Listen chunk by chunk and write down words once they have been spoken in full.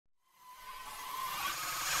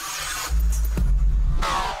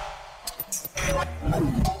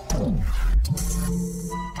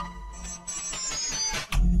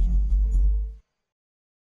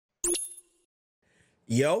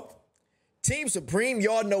yo. Team Supreme,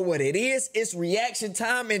 y'all know what it is. It's reaction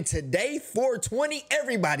time, and today, 420,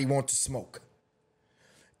 everybody wants to smoke.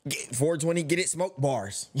 420, get it, smoke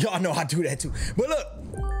bars. Y'all know I do that too. But look,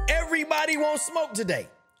 everybody wants smoke today.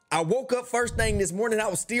 I woke up first thing this morning. I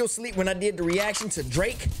was still asleep when I did the reaction to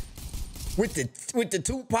Drake with the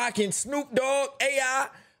Tupac and Snoop Dogg AI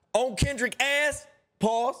on Kendrick ass.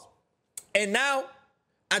 Pause. And now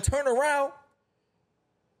I turn around.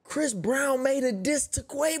 Chris Brown made a diss to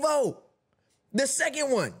Quavo. The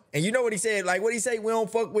second one. And you know what he said? Like, what he say? We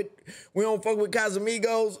don't fuck with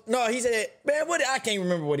Casamigos. No, he said, man, I can't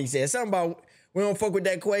remember what he said. Something about we don't fuck with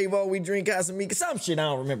that Quavo. We drink Casamigos. Some shit I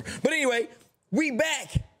don't remember. But anyway, we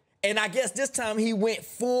back. And I guess this time he went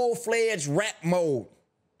full-fledged rap mode.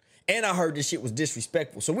 And I heard this shit was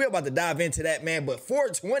disrespectful. So we're about to dive into that, man. But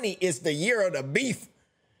 420 is the year of the beef.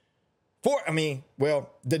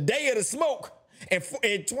 The day of the smoke. And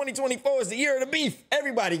 2024 is the year of the beef.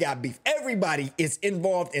 Everybody got beef. Everybody is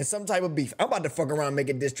involved in some type of beef. I'm about to fuck around and make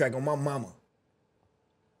a diss track on my mama.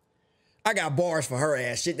 I got bars for her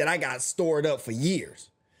ass, shit that I got stored up for years.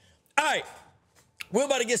 All right, we're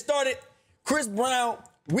about to get started. Chris Brown,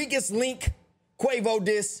 weakest link, Quavo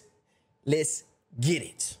diss. Let's get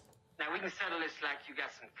it. Now we can settle this like you got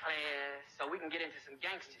some class, so we can get into some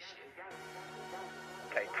gangster shit.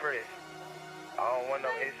 Hey Chris, I don't want no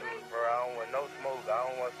issues, bro. I don't want no smoke. I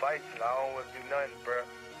don't want fights. I don't want to do nothing, bro.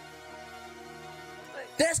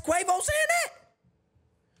 That's Quavo saying that?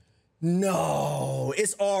 No,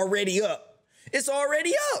 it's already up. It's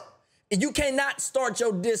already up. You cannot start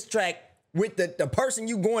your diss track with the person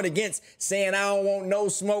you going against saying, I don't want no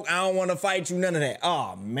smoke. I don't want to fight you. None of that.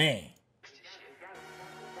 Oh, man.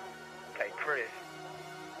 Hey, Chris,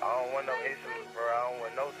 I don't want no issues, bro. I don't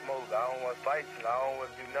want no smoke. I don't want fights. I don't want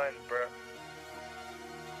to do nothing, bro.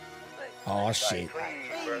 Oh, shit.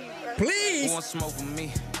 Please, bro. Please. Who want smoke with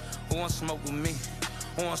me? Who want smoke with me?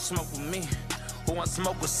 Who want smoke with me? Who want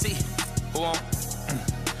smoke with C? Who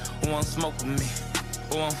want smoke with me?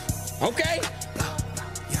 Who want? Okay.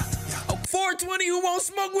 420 who won't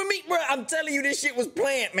smoke with me? Bro, I'm telling you, this shit was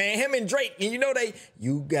planned, man. Him and Drake. And you know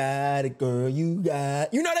you got it, girl, you got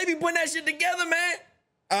it. You know they be putting that shit together, man.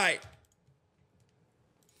 All right.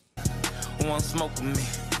 Who want smoke with me?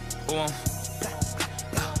 Who want?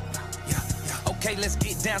 Okay, let's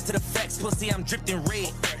get down to the facts, pussy, I'm dripped in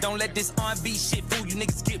red. Don't let this R&B shit fool you,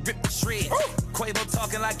 niggas get ripped to shreds. Quavo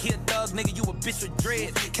talking like he a thug, nigga, you a bitch with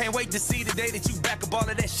dread. Can't wait to see the day that you back up all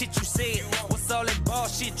of that shit you said. What's all that ball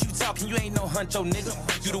shit you talking, you ain't no huncho,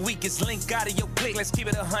 nigga. You the weakest link out of your clique, let's keep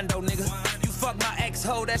it a hundo, nigga. You fuck my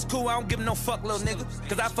ex-ho, that's cool, I don't give no fuck, little nigga.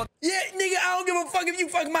 Cause I fuck. Yeah, nigga, I don't give a fuck if you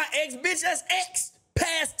fuck my ex, bitch, that's ex.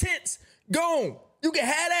 Past tense, gone. You can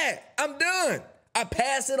have that, I'm done. I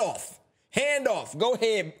pass it off. Hand off. Go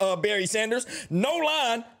ahead, Barry Sanders. No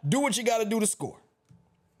line. Do what you gotta do to score.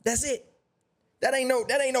 That's it. That ain't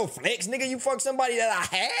no flex, nigga. You fuck somebody that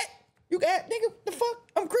I had. You got, nigga, the fuck?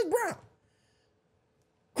 I'm Chris Brown.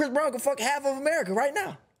 Chris Brown can fuck half of America right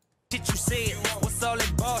now. Shit you said, what's all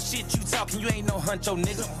that ball shit you talking? You ain't no huncho,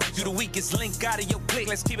 nigga. You the weakest link out of your clique,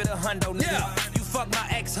 let's keep it a hundo, nigga. Yeah. You fuck my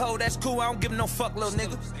ex-ho, that's cool, I don't give no fuck, little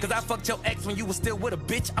nigga. Cause I fucked your ex when you was still with a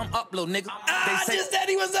bitch, I'm up, little nigga. I just said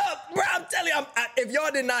he was up. Bro, I'm telling you, if y'all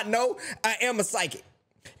did not know, I am a psychic.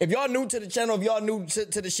 If y'all new to the channel, if y'all new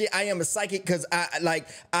to the shit, I am a psychic because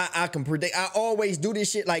I can predict. I always do this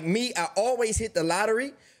shit. Like me, I always hit the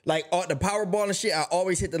lottery. Like the Powerball and shit, I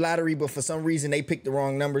always hit the lottery, but for some reason they picked the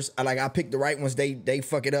wrong numbers. I picked the right ones. They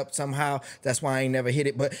fuck it up somehow. That's why I ain't never hit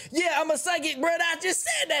it. But yeah, I'm a psychic, bro. I just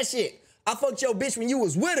said that shit. I fucked your bitch when you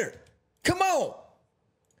was with her. Come on.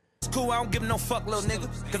 It's cool, I don't give no fuck, little nigga.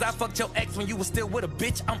 Cause I fucked your ex when you was still with a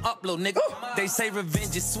bitch, I'm up, little nigga. They say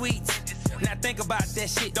revenge is sweet. Now think about that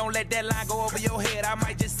shit. Don't let that line go over your head. I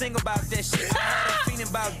might just sing about that shit. I had a feeling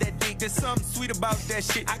about that dick. There's something sweet about that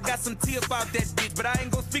shit. I got some tea about that bitch, but I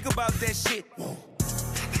ain't gonna speak about that shit.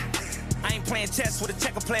 I ain't playing chess with a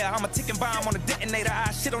checker player. I'm a ticking bomb on a detonator.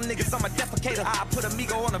 I shit on niggas, I'm a defecator. I put a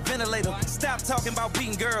Migo on a ventilator. Stop talking about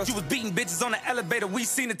beating girls. You was beating bitches on the elevator. We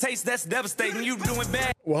seen the taste, that's devastating. You doing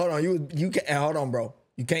bad. Well, hold on. You can't, hold on, bro.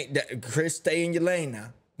 You can't, Chris, stay in your lane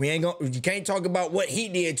now. You can't talk about what he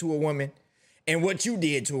did to a woman and what you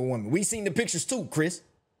did to a woman. We seen the pictures too, Chris.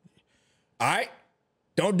 All right?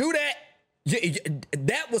 Don't do that.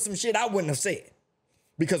 That was some shit I wouldn't have said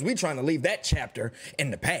because we trying to leave that chapter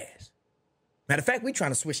in the past. Matter of fact, we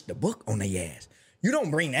trying to switch the book on their ass. You don't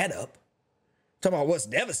bring that up. Talk about what's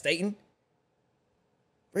devastating.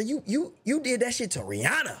 Bro, you did that shit to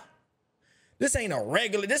Rihanna. This ain't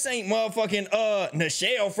motherfucking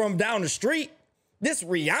Nichelle from down the street. This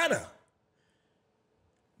Rihanna.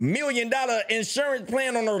 million insurance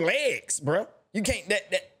plan on her legs, bro. You can't,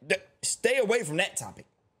 stay away from that topic.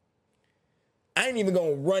 I ain't even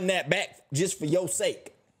gonna run that back just for your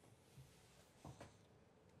sake.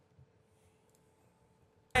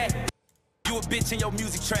 You a bitch and your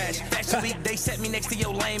music trash. That week they set me next to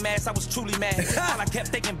your lame ass. I was truly mad. All I kept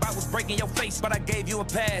thinking about was breaking your face, but I gave you a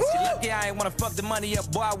pass. You lucky I ain't wanna fuck the money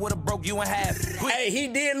up, boy. I would've broke you in half. Hey, he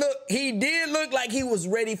did look like he was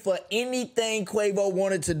ready for anything Quavo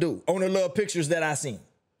wanted to do on the little pictures that I seen.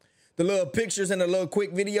 The little pictures and the little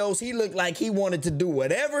quick videos, he looked like he wanted to do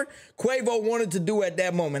whatever Quavo wanted to do at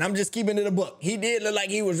that moment. I'm just keeping it a buck. He did look like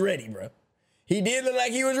he was ready, bro. He did look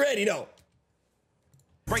like he was ready, though.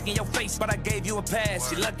 Breaking your face, but I gave you a pass.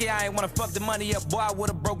 You lucky I ain't wanna fuck the money up, boy. I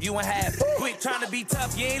would've broke you in half. Quit trying to be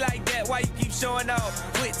tough, you ain't like that. Why you keep showing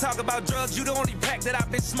off? Quit talk about drugs, you the only pack that I've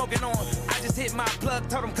been smoking on. I just hit my plug,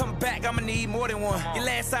 told him come back, I'ma need more than one. Your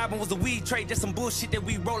last album was a weed trade, just some bullshit that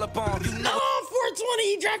we roll up on. You know. Oh, 420,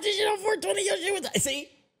 he dropped this shit on 420. Your shit was. See,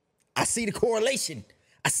 I see the correlation.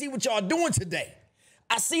 I see what y'all doing today.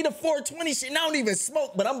 I see the 420 shit. And I don't even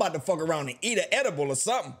smoke, but I'm about to fuck around and eat an edible or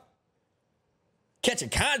something. Catch a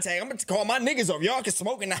contact. I'm going to call my niggas over. Y'all can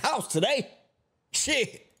smoke in the house today.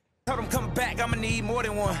 Shit. Told him come back, I'ma need more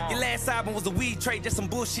than one. Your last album was a weed trade, just some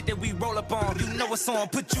bullshit that we roll up on. You know what's on,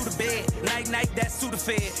 put you to bed. Night, night, that's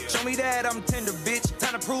Sudafed. Show me that I'm tender, bitch.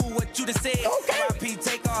 Time to prove what you just said. Okay. R.I.P.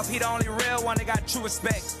 take off, he the only real one that got true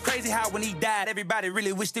respect. Crazy how when he died, everybody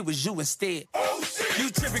really wished it was you instead. Oh, shit.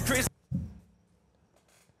 You tripping, Chris.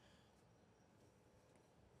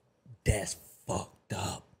 That's fucked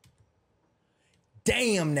up.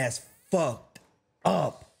 Damn, that's fucked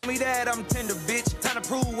up. Me that I'm tender, bitch. Time to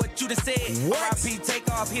prove what you just said. R.I.P. take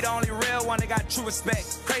off, he the only real one that got true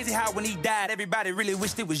respect. Crazy how when he died, everybody really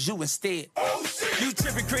wished it was you instead. Oh, shit. You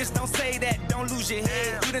tripping, Chris, don't say that, don't lose your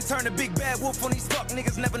head. You done turned a big bad wolf on these fuck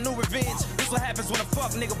niggas, never knew revenge. This what happens when a fuck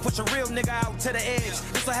nigga push a real nigga out to the edge.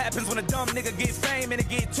 This what happens when a dumb nigga get fame and it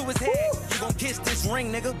get to his head. You gon' kiss this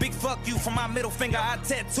ring, nigga. Big fuck you from my middle finger. I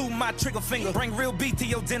tattoo my trigger finger. Bring real beat to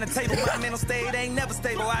your dinner table. My mental state ain't never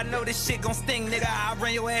stable. I know this shit gon' sting, nigga. I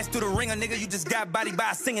ran your ass through the ringer, nigga. You just got bodied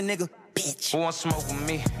by a singer, nigga. Bitch. Who want smoke with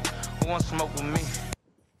me? Who want smoke with me?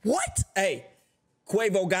 What? Hey,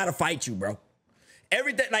 Quavo gotta fight you, bro.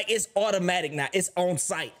 Everything, like, it's automatic now. It's on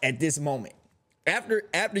site at this moment. After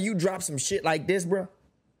you drop some shit like this, bro,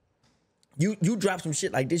 you drop some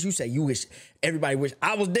shit like this, you say you wish, everybody wish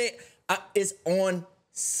I was dead. It's on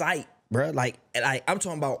site, bro. Like, I'm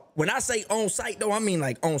talking about, when I say on site, though, I mean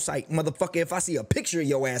like on site. Motherfucker, if I see a picture of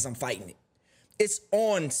your ass, I'm fighting it. It's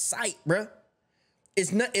on site, bro.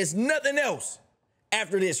 It's nothing else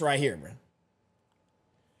after this right here, bro.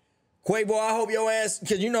 Quavo, I hope your ass,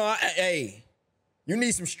 because you know, hey, you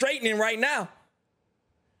need some straightening right now.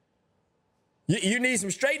 You need some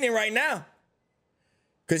straightening right now.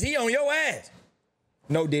 Because he on your ass.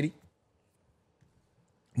 No, Diddy.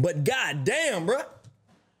 But goddamn, bro.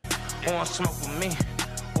 Who want smoke with me?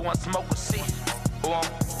 Who want smoke with C? Who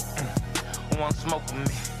want smoke with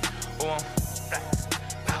me? Who want...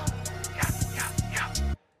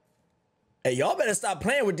 Hey, y'all better stop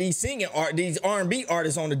playing with these these R&B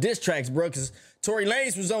artists on the diss tracks, bro. Because Tory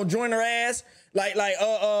Lanez was on Join Her Ass, like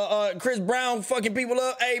Chris Brown fucking people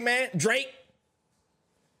up. Hey, man, Drake.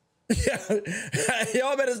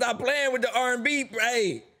 Y'all better stop playing with the R&B.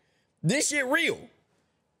 Hey, this shit real.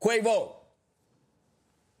 Quavo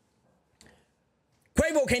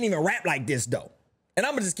can't even rap like this, though. And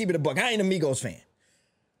I'm gonna just keep it a buck. I ain't a Migos fan.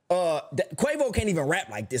 Quavo can't even rap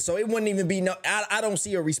like this, so it wouldn't even be no. I don't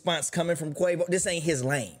see a response coming from Quavo. This ain't his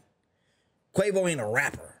lane. Quavo ain't a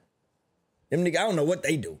rapper. Them niggas, I don't know what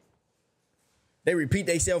they do. They repeat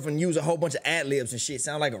themselves and use a whole bunch of ad libs and shit.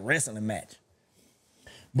 Sound like a wrestling match.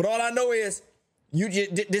 But all I know is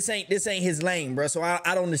this ain't his lane, bro. So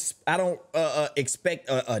I don't expect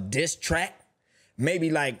a diss track. Maybe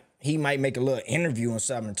like he might make a little interview or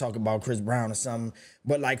something and talk about Chris Brown or something.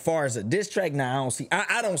 But like far as a diss track, nah,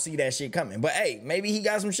 I don't see that shit coming. But hey, maybe he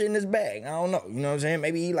got some shit in his bag. I don't know. You know what I'm saying?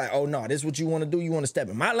 Maybe he like, oh no, this is what you want to do. You want to step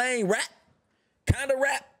in my lane, rap, kind of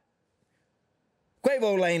rap.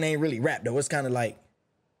 Quavo lane ain't really rap though. It's kind of like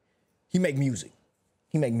he make music.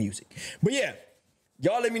 But yeah,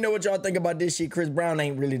 y'all let me know what y'all think about this shit. Chris Brown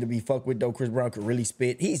ain't really to be fucked with though. Chris Brown could really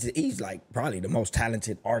spit. He's like probably the most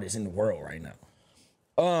talented artist in the world right now.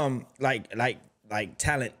 Like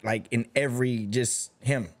talent, like in every, just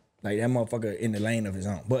him, like that motherfucker in the lane of his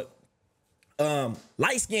own. But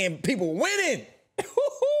light-skinned people winning.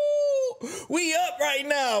 We up right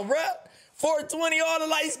now, bruh. 420, all the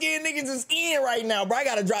light-skinned niggas is in right now, bro. I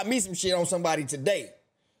gotta drop me some shit on somebody today.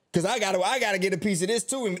 Cause I gotta get a piece of this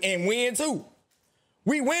too and win too.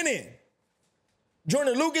 We winning.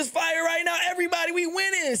 Jordan Lucas fire right now. Everybody, we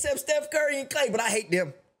winning except Steph Curry and Clay. But I hate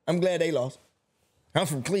them. I'm glad they lost. I'm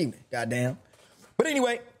from Cleveland. Goddamn. But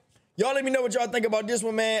anyway, y'all let me know what y'all think about this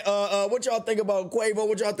one, man. What y'all think about Quavo?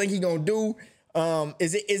 What y'all think he gonna do?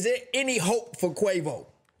 Is there any hope for Quavo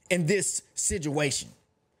in this situation?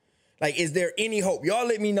 Like, is there any hope? Y'all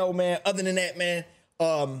let me know, man. Other than that, man,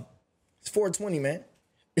 it's 420, man.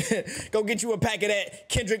 Go get you a pack of that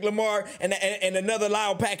Kendrick Lamar and another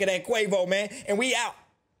loud pack of that Quavo, man. And we out.